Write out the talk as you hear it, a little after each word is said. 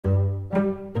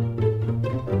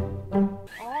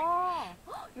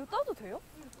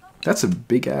That's a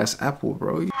big ass apple,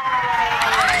 bro.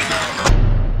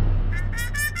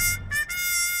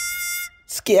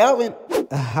 KELVIN.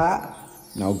 Aha.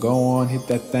 Now go on, hit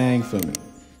that thing for me.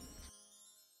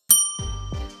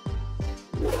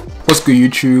 What's good,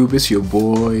 YouTube? It's your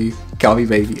boy KELVII,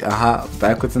 baby. Aha,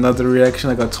 back with another reaction.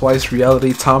 I got Twice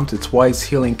Reality, TimetoTWICE,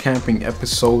 힐링캠핑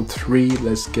episode 3.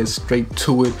 Let's get straight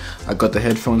to it. I got the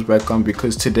headphones back on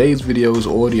because today's video's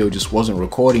audio just wasn't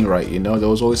recording right, you know? There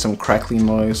was always some crackling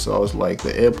noise, so I was like,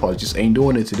 the AirPods just ain't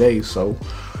doing it today, so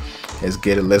let's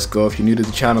get it, let's go. If you're new to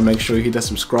the channel, make sure you hit that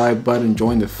subscribe button,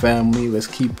 join the family. Let's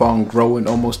keep on growing,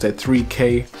 almost at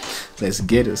 3K. Let's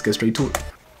get it, let's get straight to it.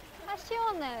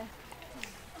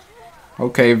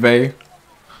 Okay, bae.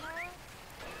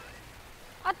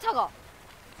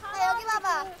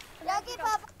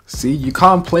 See, you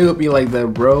can't play with me like that,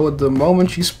 bro. The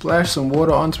moment you splash some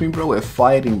water onto me, bro, we're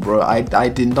fighting, bro. I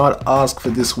did not ask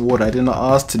for this water. I did not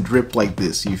ask to drip like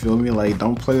this. You feel me? Like,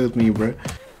 don't play with me, bro.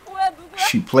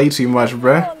 She played too much,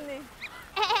 bro.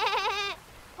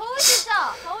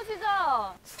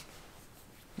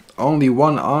 Only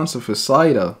one answer for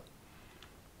cider.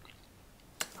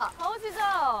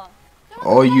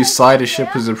 All you cider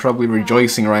shippers are probably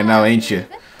rejoicing right now, ain't you?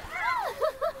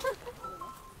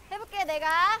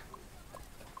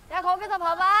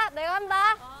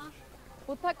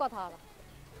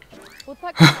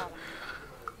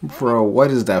 Bro, what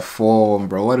is that form,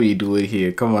 bro? What are you doing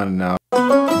here? Come on now.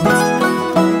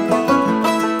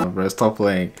 Bro, stop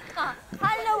playing.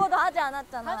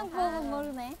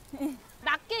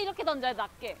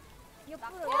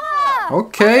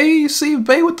 Okay, see,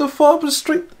 bae with the form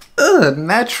straight.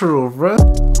 Natural, bro.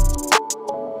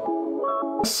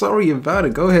 Sorry about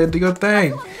it. Go ahead, do your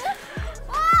thing.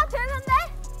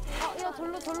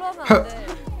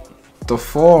 The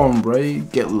form, bro. You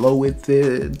get low with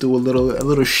it, do a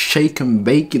little shake and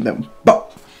bake, and then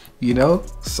bop. You know.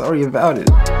 Sorry about it.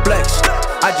 Flex.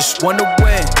 I just wanna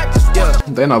win. Yeah.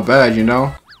 They're not bad, you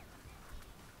know.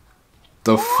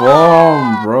 The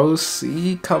form, bro.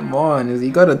 See, come on.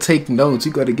 You gotta take notes.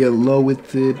 You gotta get low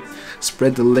with it.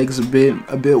 Spread the legs a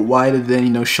bit wider than, you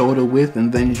know, shoulder width,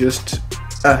 and then just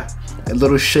a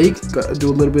little shake. Gotta do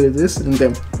a little bit of this, and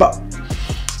then pop.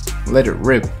 Let it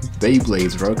rip.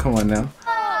 Beyblades, bro. Come on now.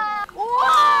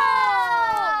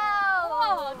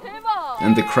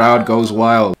 And the crowd goes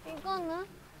wild.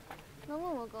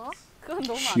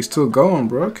 She's still going,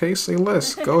 bro. Okay, say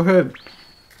less. Go ahead.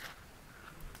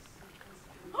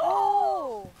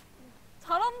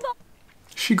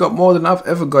 She got more than I've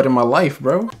ever got in my life,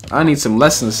 bro. I need some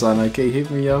lessons, son. Okay,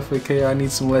 hit me up. Okay, I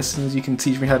need some lessons. You can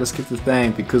teach me how to skip the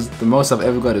thing, because the most I've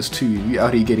ever got is 2. You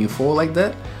out here getting 4 like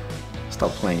that?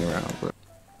 Stop playing around, bro.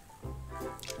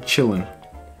 Chilling.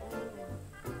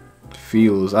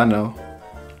 Feels, I know.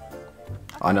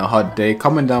 On a hot day.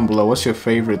 Comment down below, what's your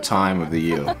favorite time of the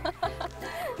year?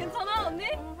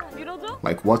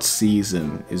 Like, what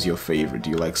season is your favorite?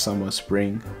 Do you like summer,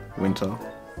 spring, winter?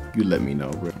 You let me know,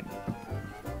 bro.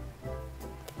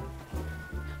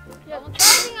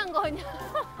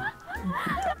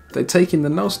 They're taking the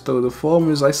notes though. The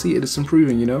form is, I see it, it's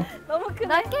improving, you know?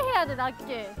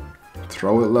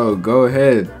 Throw it low. Go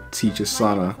ahead, teacher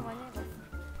Sana.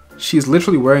 She's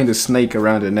literally wearing the snake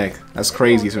around her neck. That's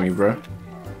crazy to me, bro.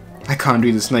 I can't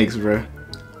do the snakes, bro.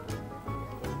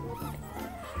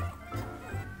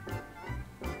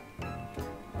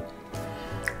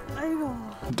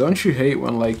 Don't you hate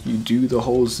when, like, you do the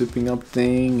whole zipping up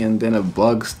thing and then a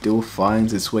bug still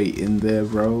finds its way in there,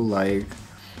 bro? Like,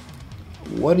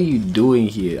 what are you doing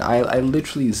here? I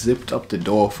literally zipped up the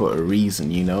door for a reason,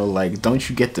 you know? Like, don't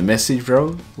you get the message,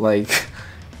 bro? Like,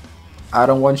 I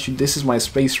don't want you. This is my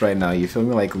space right now, you feel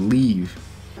me? Like, leave.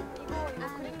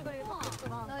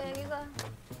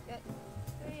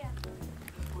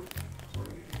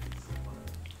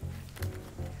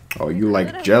 Oh, you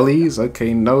like jellies?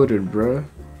 Okay, noted, bro.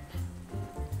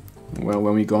 Well,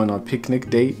 when we go on our picnic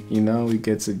date, you know, we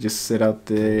get to just sit out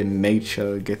there in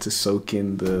nature, get to soak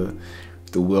in the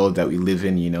world that we live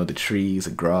in, you know, the trees,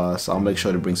 the grass. I'll make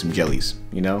sure to bring some jellies,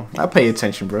 you know? I pay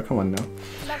attention, bro. Come on now.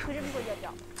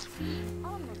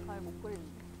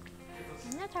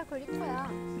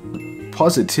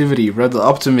 Positivity, bro. The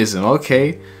optimism.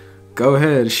 Okay. Go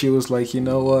ahead. She was like, you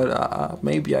know what?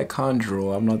 Maybe I can't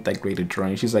draw. I'm not that great at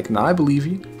drawing. She's like, nah, I believe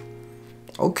you.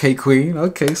 Okay, queen.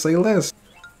 Okay, say less.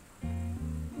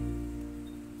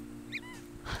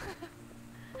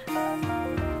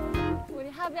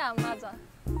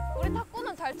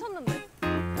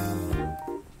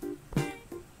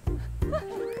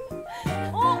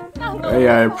 Hey,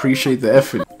 I appreciate the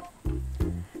effort.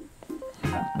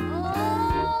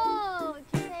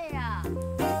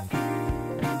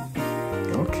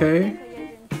 Okay.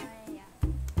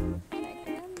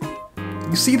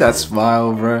 You see that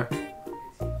smile, bruh?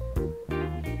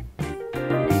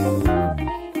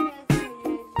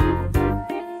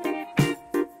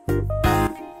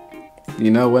 You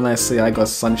know when I say I got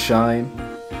sunshine,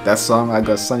 that song I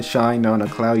got sunshine on a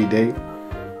cloudy day,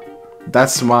 that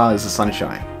smile is the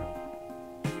sunshine.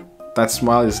 That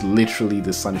smile is literally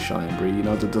the sunshine, bro. You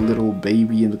know the little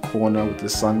baby in the corner with the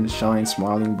sunshine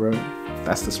smiling, bro?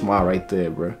 That's the smile right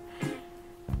there, bro.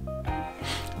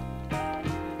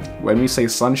 When we say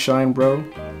sunshine, bro,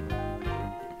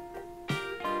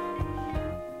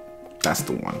 that's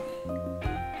the one.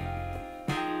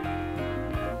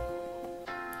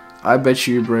 I bet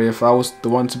you, bro, if I was the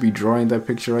one to be drawing that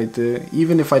picture right there,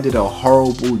 even if I did a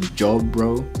horrible job,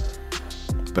 bro,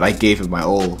 but I gave it my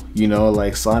all, you know,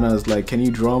 like Sana's like, can you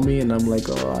draw me? And I'm like,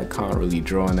 oh, I can't really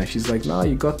draw. And then she's like, nah,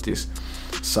 you got this.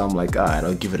 So I'm like, alright,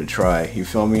 I'll give it a try, you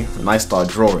feel me? And I start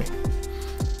drawing.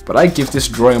 But I give this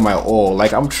drawing my all.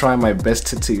 Like, I'm trying my best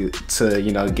to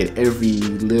you know, get every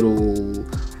little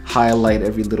highlight,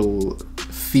 every little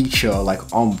feature, like,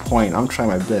 on point. I'm trying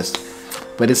my best.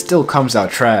 But it still comes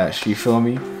out trash, you feel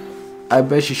me? I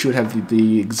bet you should have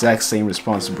the exact same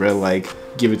response, bro. Like,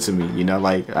 give it to me, you know?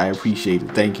 Like, I appreciate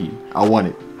it. Thank you. I want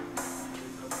it.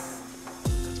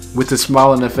 With a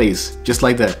smile on the face. Just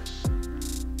like that.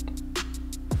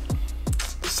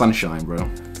 Sunshine, bro.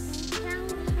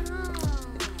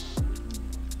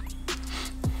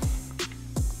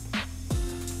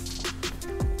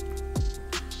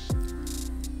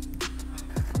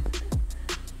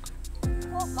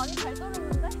 많이 잘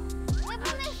떨었는데?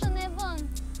 4번 했어, 4번.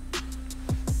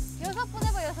 6번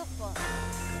해봐,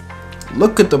 6번.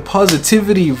 Look at the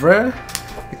positivity, bruh.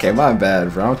 Okay, my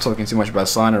bad, bro. I'm talking too much about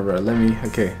Sana, bro. Let me,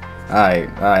 okay.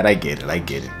 Alright, I get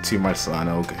it. Too much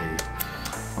Sana, okay.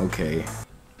 Okay.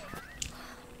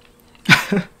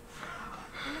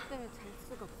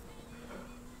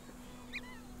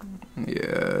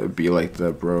 Yeah, it'd be like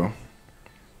that, bro.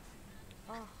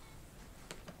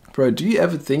 Bro, do you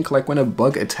ever think, like, when a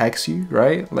bug attacks you,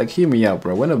 right? Like, hear me out,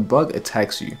 bro. When a bug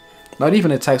attacks you, not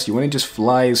even attacks you, when it just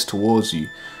flies towards you,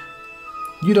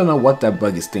 you don't know what that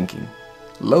bug is thinking.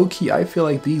 Low-key, I feel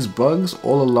like these bugs,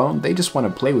 all alone, they just want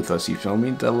to play with us, you feel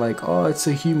me? They're like, oh, it's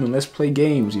a human, let's play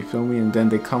games, you feel me? And then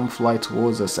they come fly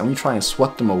towards us, and we try and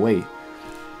swat them away.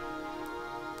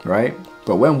 Right?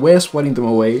 But when we're swatting them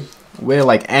away, we're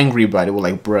like angry about it. We're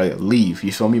like, bruh, leave,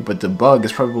 you feel me? But the bug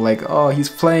is probably like, oh, he's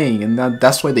playing, and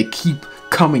that's why they keep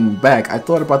coming back. I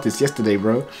thought about this yesterday,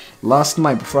 bro. Last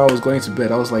night before I was going to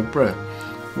bed, I was like, bruh,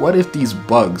 what if these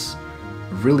bugs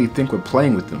really think we're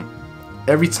playing with them?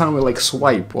 Every time we like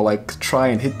swipe or like try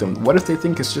and hit them, what if they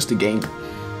think it's just a game?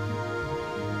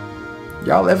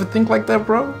 Y'all ever think like that,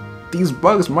 bro? These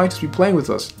bugs might just be playing with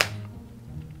us.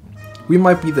 We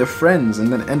might be their friends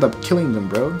and then end up killing them,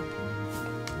 bro.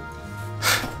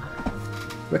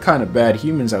 We're kind of bad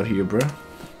humans out here, bro.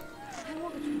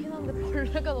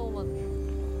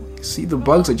 See, the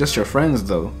bugs are just your friends,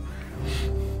 though.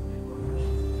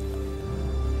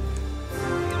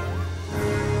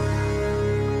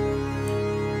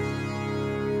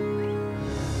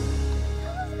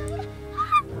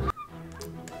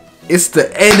 It's the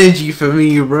energy for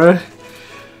me, bro.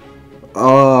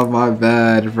 Oh, my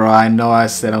bad, bro. I know I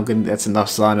said I'm gonna. That's enough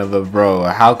Sana, but bro,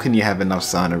 how can you have enough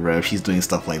Sana, bro, if she's doing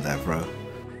stuff like that, bro?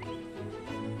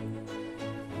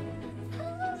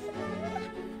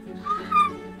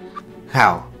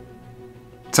 How?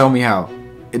 Tell me how.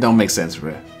 It don't make sense,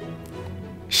 bro.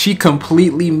 She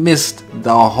completely missed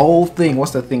the whole thing.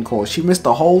 What's that thing called? She missed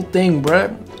the whole thing,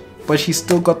 bro. But she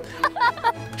still got...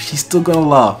 She's still gonna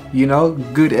laugh, you know?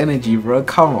 Good energy, bro.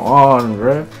 Come on,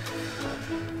 bro.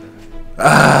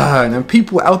 And then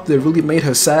people out there really made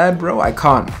her sad, bro. I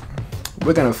can't.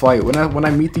 We're gonna fight. When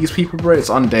I meet these people, bro, it's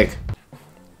on deck.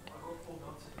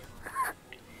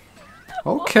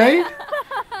 Okay.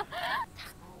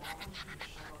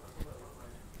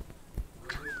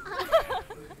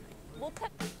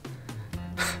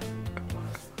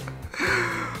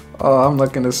 Oh, I'm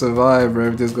not gonna survive, bro,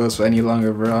 if this goes for any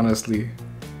longer, bro, honestly.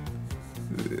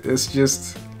 It's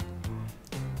just...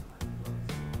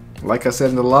 Like I said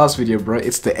in the last video, bro,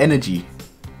 it's the energy.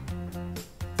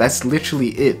 That's literally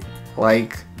it.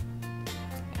 Like,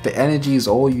 the energy is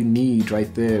all you need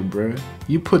right there, bro.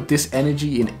 You put this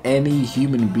energy in any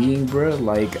human being, bro,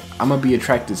 like, I'm gonna be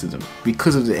attracted to them.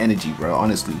 Because of the energy, bro,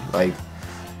 honestly. Like,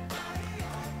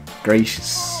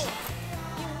 gracious.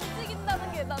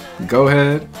 Go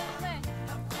ahead.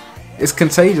 It's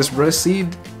contagious, bro. See,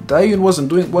 Dahyun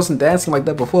wasn't dancing like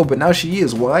that before, but now she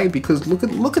is. Why? Because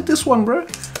look at this one, bro.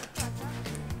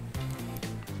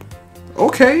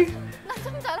 Okay.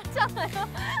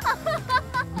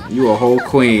 You a whole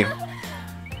queen.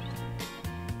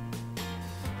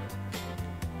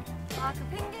 아, 그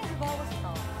펭귄 그거 하고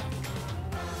싶다.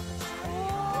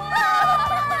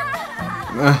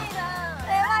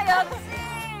 대박, 역시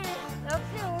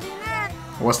우리는.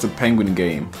 What's the penguin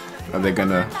game? Are they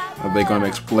gonna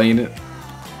explain it?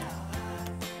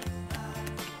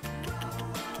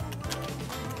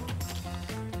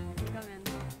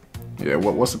 Yeah,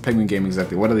 what's the penguin game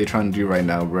exactly? What are they trying to do right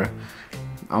now, bruh?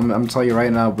 I'm telling you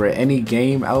right now, bruh. Any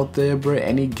game out there, bruh.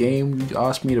 Any game you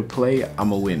ask me to play,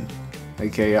 I'ma win.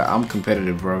 Okay, I'm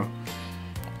competitive, bro.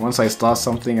 Once I start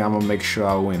something, I'ma make sure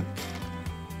I win.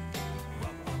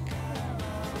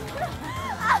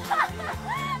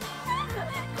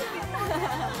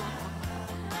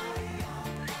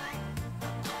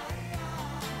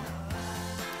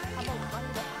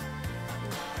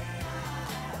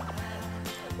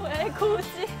 왜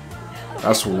굳이?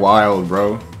 That's wild,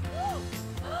 bro.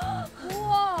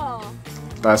 우와.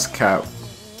 That's cap.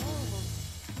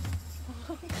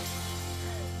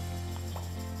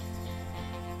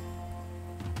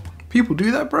 People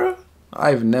do that, bro?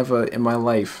 I've never in my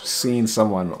life seen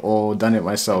someone or done it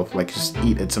myself, like just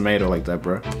eat a tomato like that,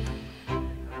 bro.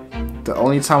 The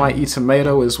only time I eat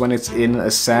tomato is when it's in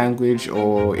a sandwich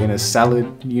or in a salad,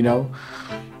 you know?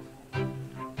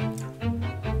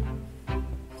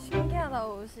 신기하다,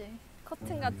 옷이.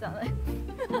 커튼 같지 않아요?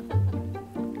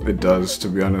 It does, to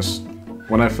be honest.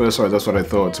 When I first saw it, that's what I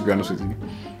thought, to be honest with you.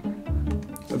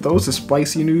 Are those the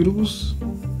spicy noodles?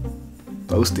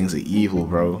 Those things are evil,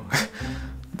 bro.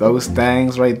 Those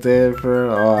things right there, bro.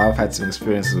 Oh, I've had some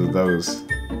experiences with those.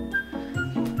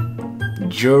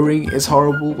 During it's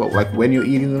horrible, but like when you're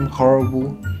eating them,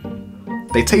 horrible.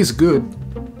 They taste good,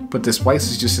 but the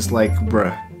spice is just like,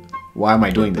 bruh, why am I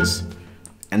doing this?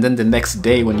 And then the next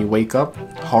day when you wake up,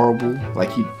 horrible.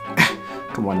 Like you,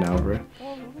 come on now, bro.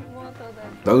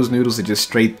 Those noodles are just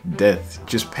straight death,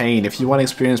 just pain. If you want to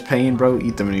experience pain, bro,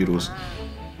 eat them noodles.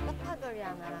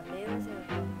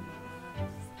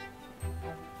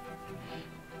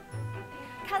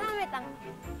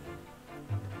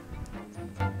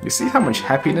 You see how much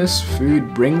happiness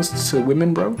food brings to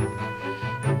women, bro?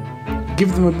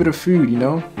 Give them a bit of food, you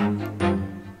know?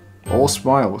 All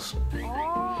smiles.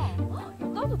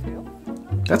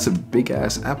 That's a big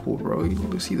ass apple, bro.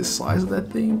 You see the size of that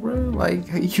thing, bro? Like,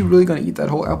 you really gonna eat that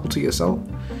whole apple to yourself?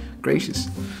 Gracious.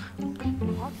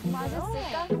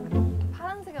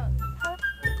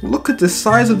 Look at the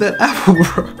size of that apple,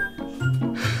 bro.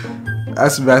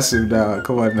 That's massive now.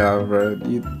 Come on now, bro.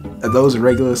 Are those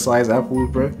regular size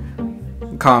apples, bro?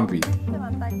 Can't be.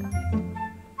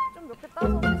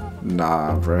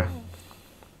 Nah, bro.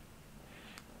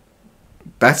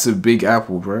 That's a big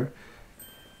apple, bro.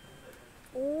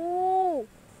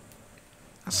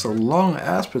 That's a long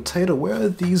ass potato. Where are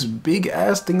these big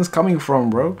ass things coming from,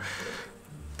 bro?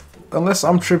 Unless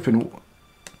I'm tripping.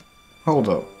 Hold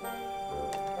up.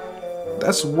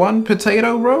 That's one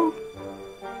potato, bro?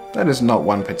 That is not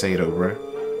one potato, bro.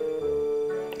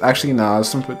 Actually, nah,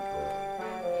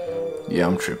 yeah,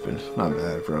 I'm tripping. Not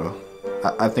bad, bro.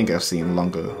 I think I've seen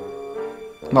longer.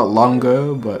 Not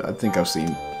longer, but I think I've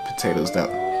seen potatoes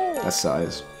that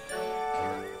size.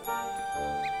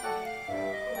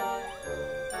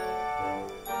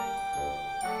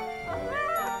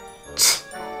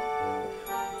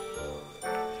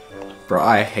 Bro,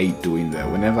 I hate doing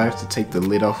that. Whenever I have to take the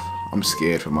lid off, I'm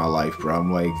scared for my life, bro.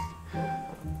 I'm like,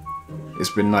 it's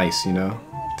been nice, you know?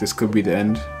 This could be the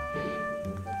end.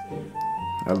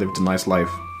 I lived a nice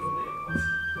life.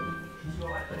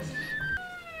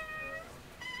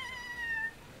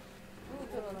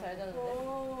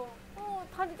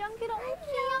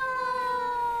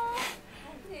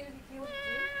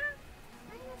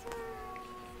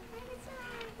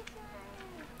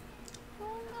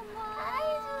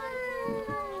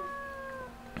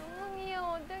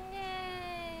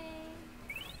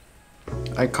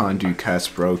 I can't do cats,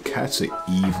 bro. Cats are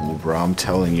evil, bro. I'm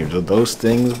telling you. Those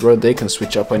things, bro, they can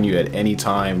switch up on you at any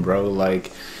time, bro.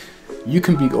 Like, you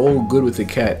can be all good with a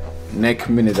cat. Next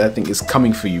minute, that thing is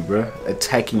coming for you, bro.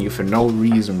 Attacking you for no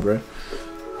reason, bro.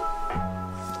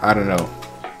 I don't know.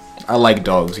 I like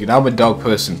dogs. You know, I'm a dog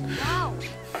person.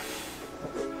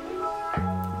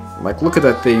 Like, look at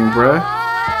that thing, bro.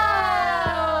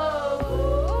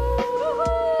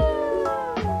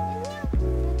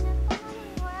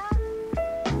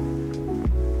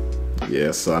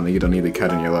 Yeah, son, you don't need a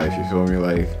cat in your life, you feel me?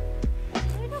 Like,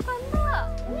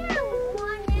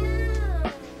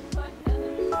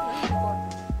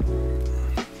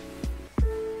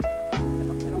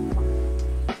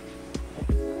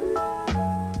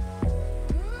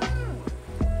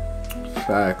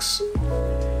 Facts.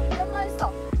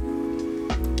 맛있어.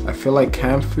 I feel like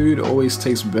canned food always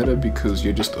tastes better because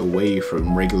you're just away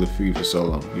from regular food for so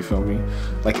long, you feel me?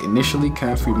 Like initially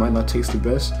canned food might not taste the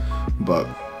best, but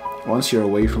once you're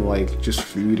away from like just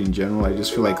food in general, I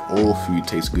just feel like all food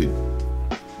tastes good.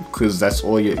 Because that's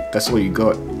all you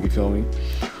got, you feel me?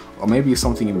 Or maybe it's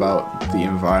something about the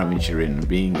environment you're in,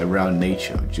 being around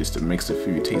nature, just it makes the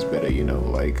food taste better, you know?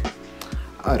 Like,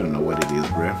 I don't know what it is,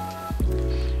 bruh.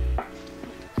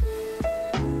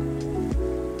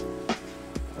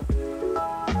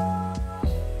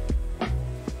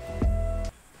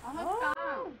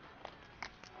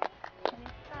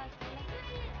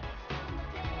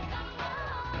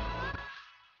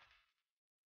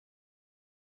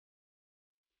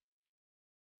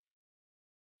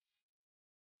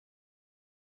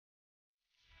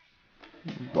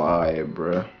 Bye,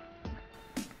 bruh.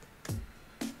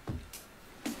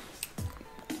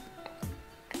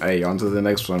 Hey, on to the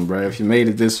next one, bruh. If you made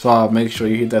it this far, make sure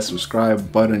you hit that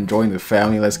subscribe button, join the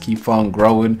family. Let's keep on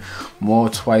growing. More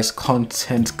Twice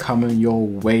content coming your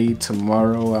way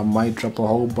tomorrow. I might drop a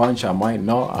whole bunch, I might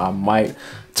not, I might.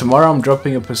 Tomorrow I'm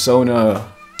dropping a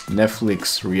Persona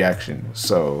Netflix reaction,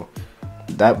 so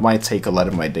that might take a lot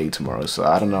of my day tomorrow. So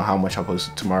I don't know how much I'll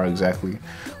post tomorrow exactly,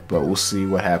 but we'll see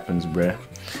what happens, bruh.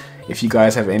 If you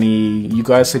guys have any, you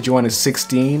guys said you wanted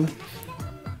 16,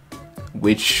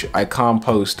 which I can't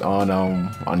post on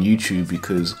YouTube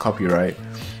because copyright.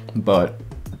 But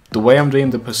the way I'm doing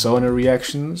the Persona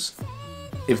reactions,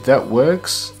 if that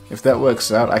works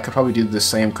out, I could probably do the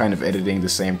same kind of editing, the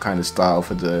same kind of style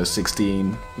for the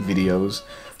 16 videos,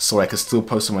 so I could still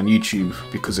post them on YouTube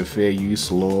because of fair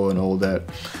use law and all that.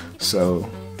 So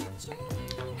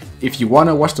if you want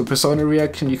to watch the Persona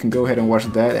reaction, you can go ahead and watch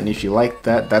that, and if you like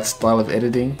that style of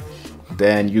editing,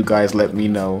 then you guys let me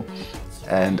know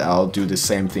and I'll do the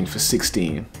same thing for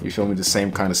 16. You feel me? The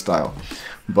same kind of style.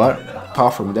 But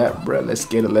apart from that, bruh, let's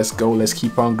get it, let's go, let's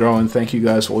keep on growing. Thank you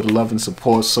guys for all the love and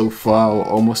support so far. We're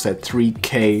almost at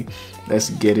 3K.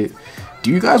 Let's get it. Do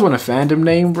you guys want a fandom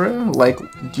name, bruh? Like,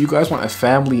 do you guys want a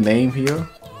family name here?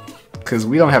 Because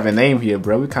we don't have a name here,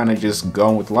 bro. We kind of just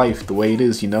going with life the way it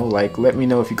is, you know? Like, let me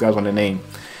know if you guys want a name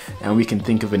and we can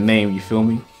think of a name, you feel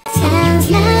me?